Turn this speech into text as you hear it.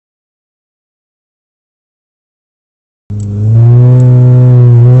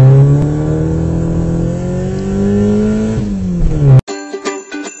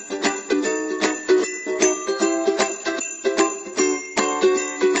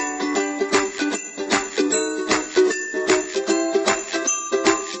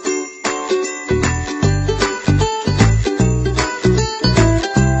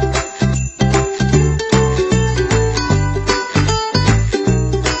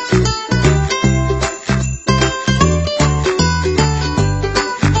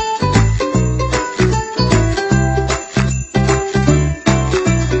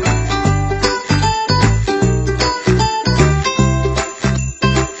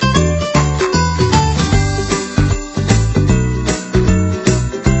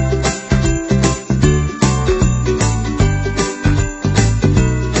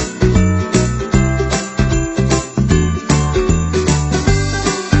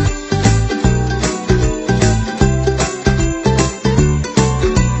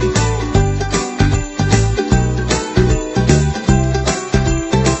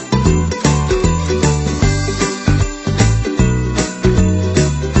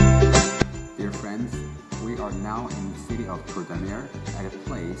dinner at a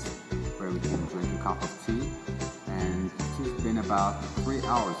place where we can drink a cup of tea. And it's been about 3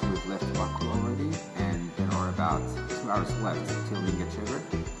 hours we've left Baku already, and there are about 2 hours left till Mingəçevir.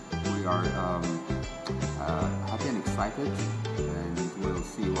 We are happy and excited, and we'll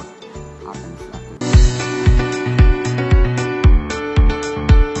see what happens after this.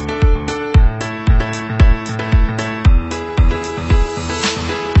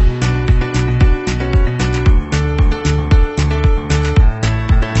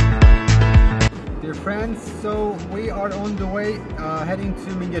 Friends, so we are on the way heading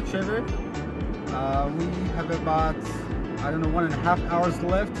to Mingəçevir. We have about, I don't know, 1.5 hours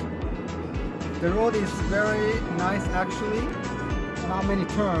left. The road is very nice actually. Not many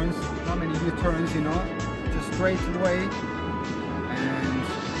turns, not many U-turns, you know, just straight way. And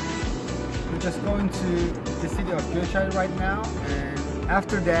we're just going to the city of Mingəçevir right now, and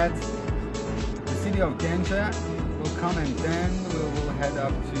after that the city of Gence will come, and then we will head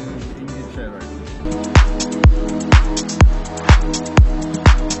up to Mingəçevir.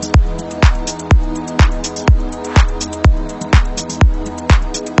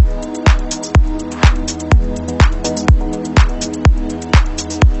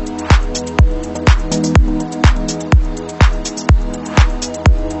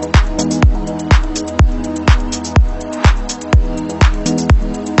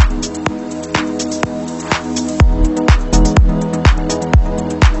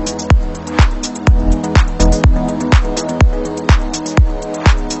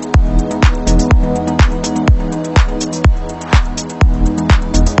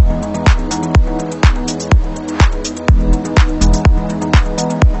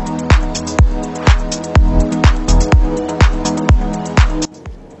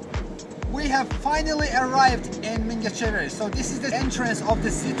 Finally arrived in Mingəçevir. So this is the entrance of the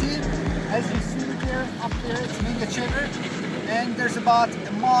city. As you see there, up there, it's Mingəçevir, and there's about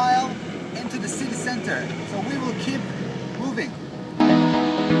a mile into the city center. So we will keep moving.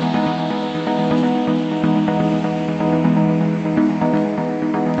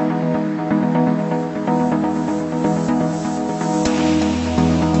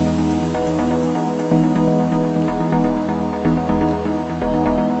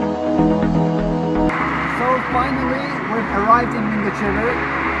 Finally, we've arrived in Mingəçevir.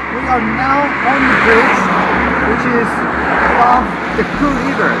 We are now on the bridge, which is above the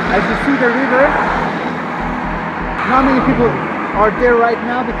river. As you see the river, not many people are there right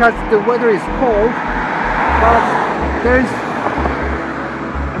now because the weather is cold, but there's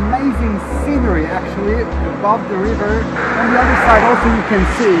amazing scenery actually above the river. On the other side also you can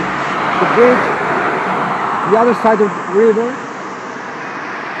see the bridge, the other side of the river.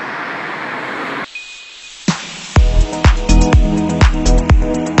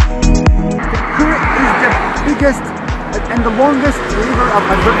 Biggest and the longest river of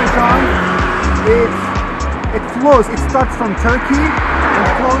Azerbaijan. It starts from Turkey and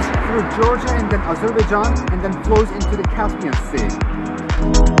flows through Georgia and then Azerbaijan and then flows into the Caspian Sea.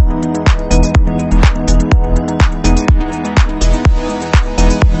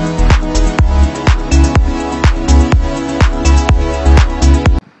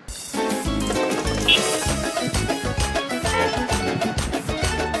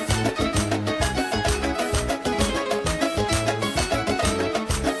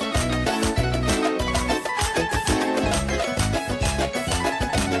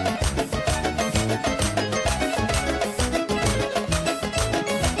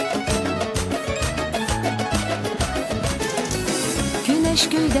 Güneş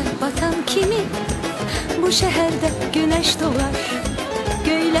göydə batan kimi bu şəhərdə güneş doğar.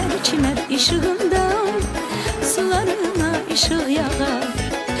 Göylər çimər işığından, sularına işıq yağar.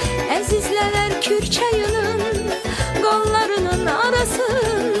 Əzizlələr Kürçayının qollarının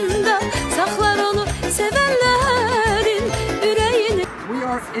arasında saxlar onu sevənlərin ürəyini. We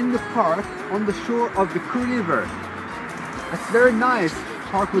are in the park on the shore of the river. It's very nice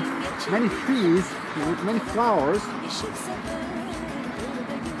park with many trees, many flowers.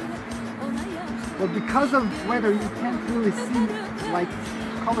 But because of weather, you can't really see like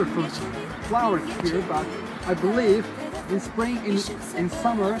colorful flowers here. But I believe in spring, in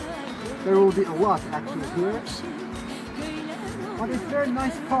summer, there will be a lot actually here. But it's a very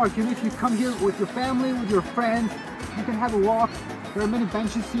nice park. And if you come here with your family, with your friends, you can have a walk. There are many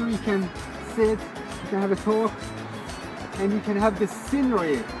benches here. You can sit, you can have a talk, and you can have the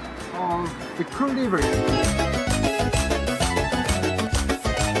scenery of the river.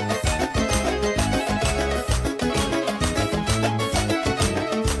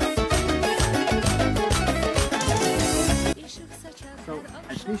 So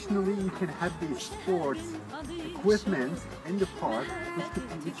additionally, you can have these sports equipment in the park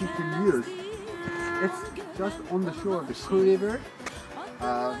which you can use. It's just on the shore of the Kuru River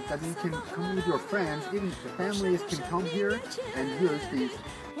that you can come with your friends, even the families can come here and use these.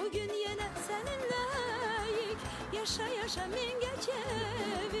 Bugün yine seninle yaşa yaşa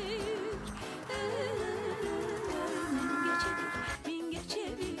Mingəçevir.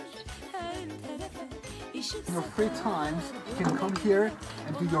 Mingəçevir her tərəfə işıq. In your free times, you can come here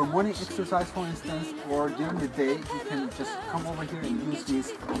and do your morning exercise, for instance, or during the day, you can just come over here and use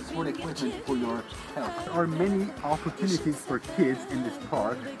these sport equipment for your health. There are many opportunities for kids in this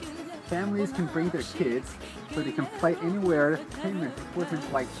park. Families can bring their kids so they can play anywhere, entertainment equipment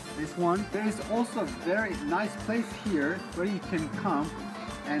like this one. There is also a very nice place here where you can come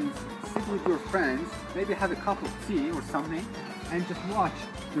and sit with your friends, maybe have a cup of tea or something, and just watch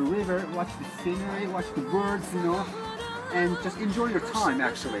the river, watch the scenery, watch the birds, you know, and just enjoy your time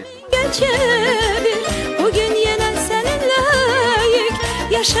actually. Mingəçevir, bugün yine seninleyik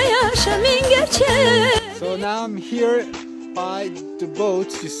yaşa yaşa Mingəçevir. So now I'm here by the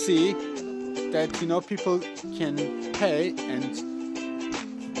boats. You see that, you know, people can pay and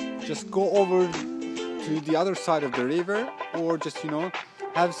just go over to the other side of the river, or just, you know,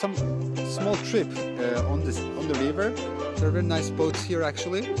 have some small trip on the river. There are very nice boats here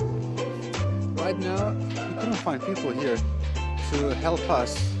actually. Right now we couldn't find people here to help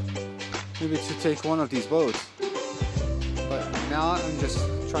us, maybe to take one of these boats, but now I'm just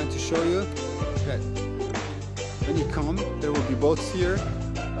trying to show you that when you come, there will be boats here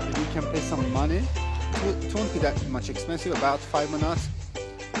and you can pay some money. It won't be that much expensive, about 5 manats.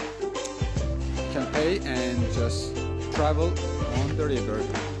 You can pay and just travel on the river.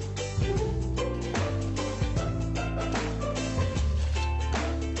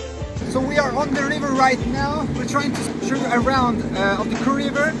 So we are on the river right now. We're trying to show you around of the Kuru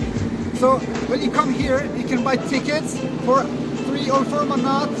River. So when you come here, you can buy tickets for 3 or 4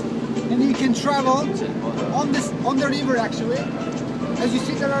 manat, and you can travel on the river actually. As you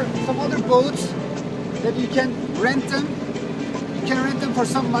see, there are some other boats that you can rent them. You can rent them for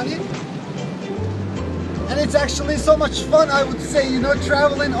some money. And it's actually so much fun, I would say, you know,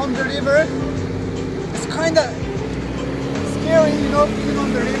 traveling on the river. It's kind of scary, you know, being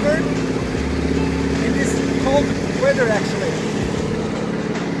on the river in this cold weather actually.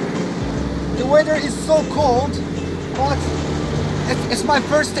 The weather is so cold, but it's my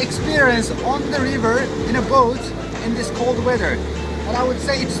first experience on the river in a boat in this cold weather. And I would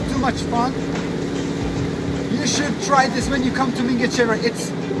say it's too much fun. You should try this when you come to Mingəçevir.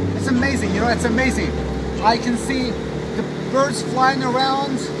 It's amazing, you know, it's amazing. I can see the birds flying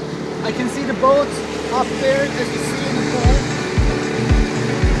around. I can see the boat up there, as you see in the car.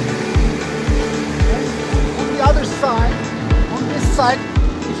 On the other side, on this side,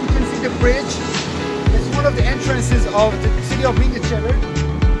 if you can see the bridge, it's one of the entrances of the city of Mingəçevir.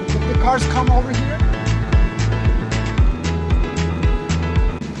 The cars come over here.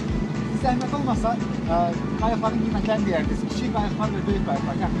 Zahmet olmasa kayıkların kıymetlerini değerlisin. Küçük kayıklar ve büyük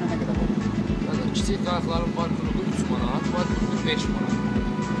kayıklar yakında ne kadar olur? Kiçik qayıqların var qrupu 3 manat, var qrupu 5 manat.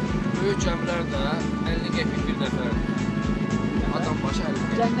 Böyük gəmilər də 50 qəpik bir nəfər. Adam başı 50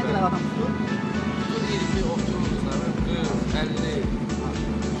 qəpik. Cəmi nə qədər adam tutur? 20, 30, 40, 50.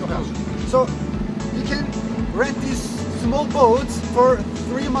 Çox az. So you can rent these small boats for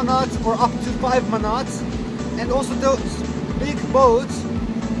 3 manat or up to 5 manats, and also those big boats,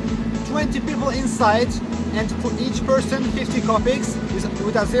 20 people inside, and for each person 50 kopecks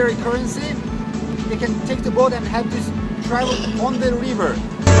with Azeri currency. They can take the boat and have this travel on the river.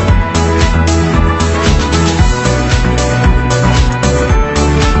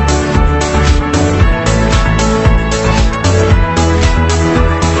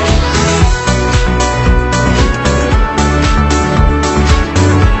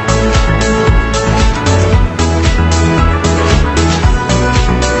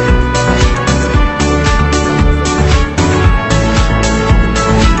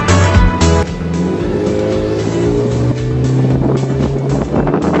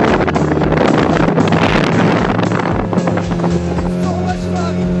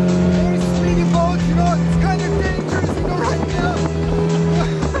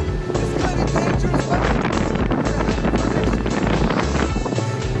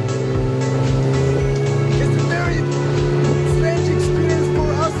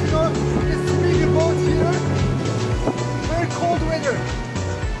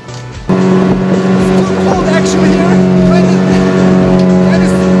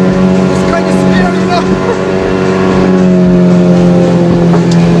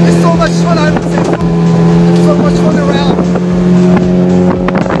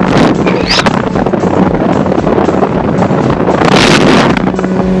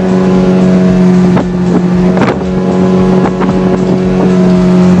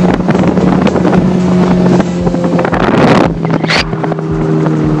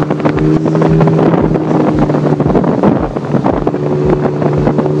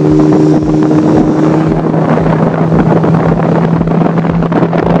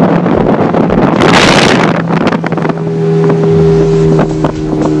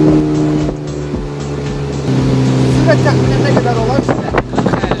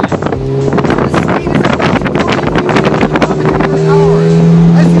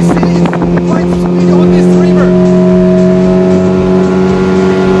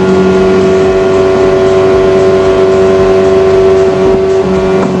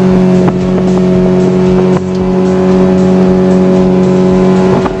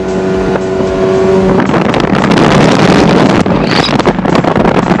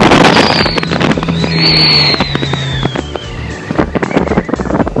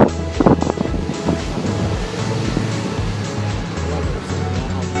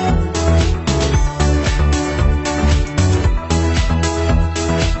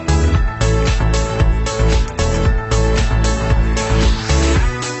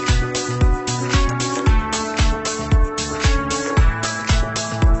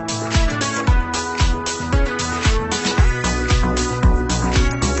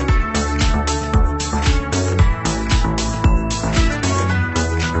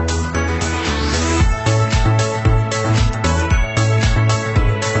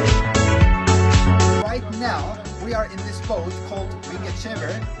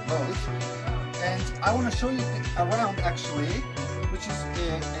 boat. And I want to show you around actually, which is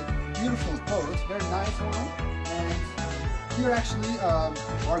a beautiful boat, very nice one. And here actually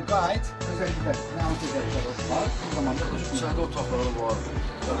our guide özellikle ne anlatacak var. İçeride otakları var.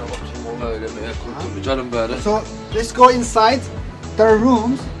 Öyle mi? Canım bari. So let's go inside. There are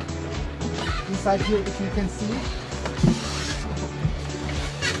rooms inside here, if you can see.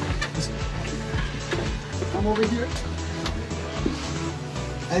 Come over here.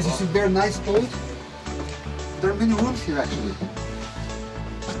 As you see, very nice boat. There are many rooms here actually.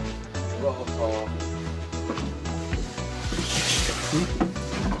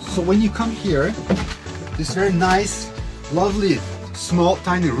 So when you come here, this very nice, lovely, small,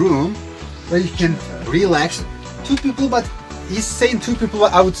 tiny room where you can relax. 2 people, but he's saying 2 people.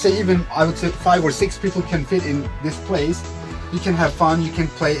 I would say 5 or 6 people can fit in this place. You can have fun. You can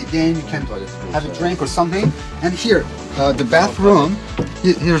play a game. You can have a drink or something. And here, the bathroom.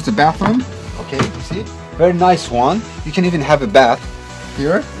 Here's the bathroom. Okay, you see, very nice one. You can even have a bath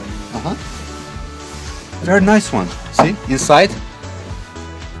here. Very nice one. See, inside.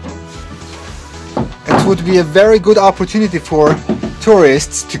 It would be a very good opportunity for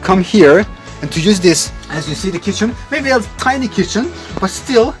tourists to come here and to use this. As you see, the kitchen, maybe a tiny kitchen, but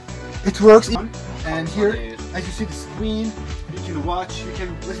still it works. And here, as you see the screen, you can watch, you can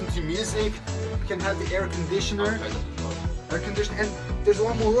listen to music, you can have the air conditioner, and there's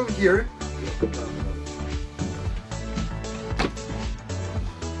one more room here.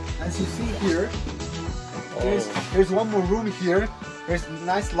 As you see here, there's one more room here. There's a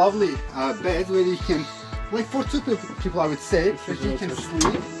nice, lovely bed where you can, like for 2 people I would say, that you can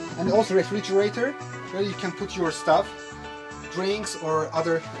sleep, and also refrigerator where you can put your stuff, drinks or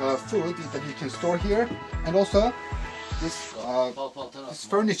other food that you can store here, and also this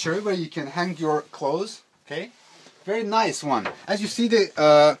furniture where you can hang your clothes. Okay, very nice one. As you see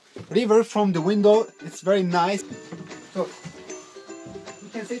the river from the window, it's very nice. So you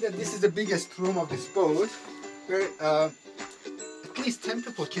can say that this is the biggest room of this boat, where at least 10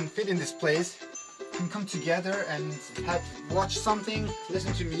 people can fit in this place, can come together and watch something,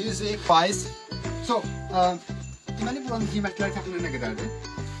 listen to music, fights. So, deməli buranın qiymətləri təxminən nə qədərdir?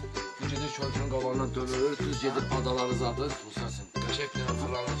 Gecədə körpünün qabağından dönür, düz gedib adaları zadır, tutarsan. Qəşəng bir dənə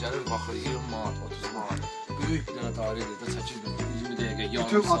fırlana gəlir, baxır 20 manat, 30 manat. Böyük bir dənə dairədə də çəkir 20 dəqiqə, yarım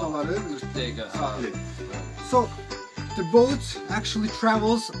saat. Bütün adaları 40 dəqiqə. sahili. So, the boat actually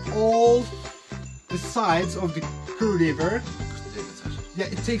travels all the sides of the Kır River. Yeah,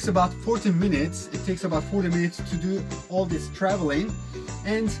 it takes about 40 minutes. It takes about 40 minutes to do all this traveling,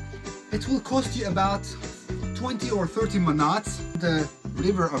 and it will cost you about 20 or 30 manats. The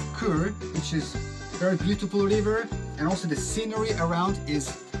river of Kır, which is a very beautiful river, and also the scenery around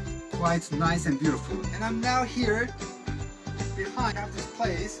is quite nice and beautiful. And I'm now here behind this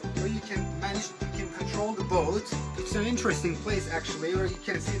place where you can control the boat. It's an interesting place actually, where you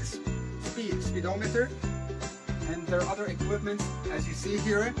can see the speedometer. And there are other equipment, as you see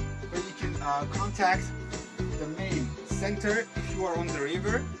here, where you can contact the main center if you are on the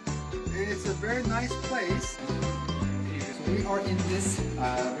river. And it's a very nice place. So we are in this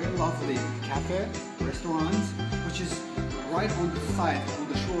very lovely cafe, restaurant, which is right on the side, on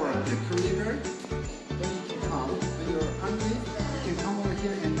the shore of the Kır River. Then you can come, when you're hungry, you can come over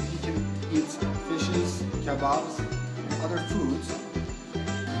here and you can eat fishes, kebabs, and other foods.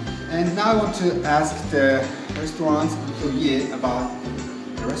 And now I want to ask the restaurant employee about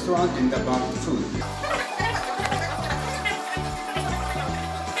the restaurant and about the food.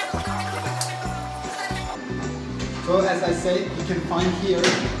 So as I say, you can find here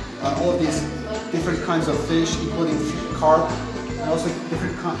all these different kinds of fish, including carp, and also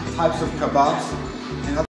different types of kebabs.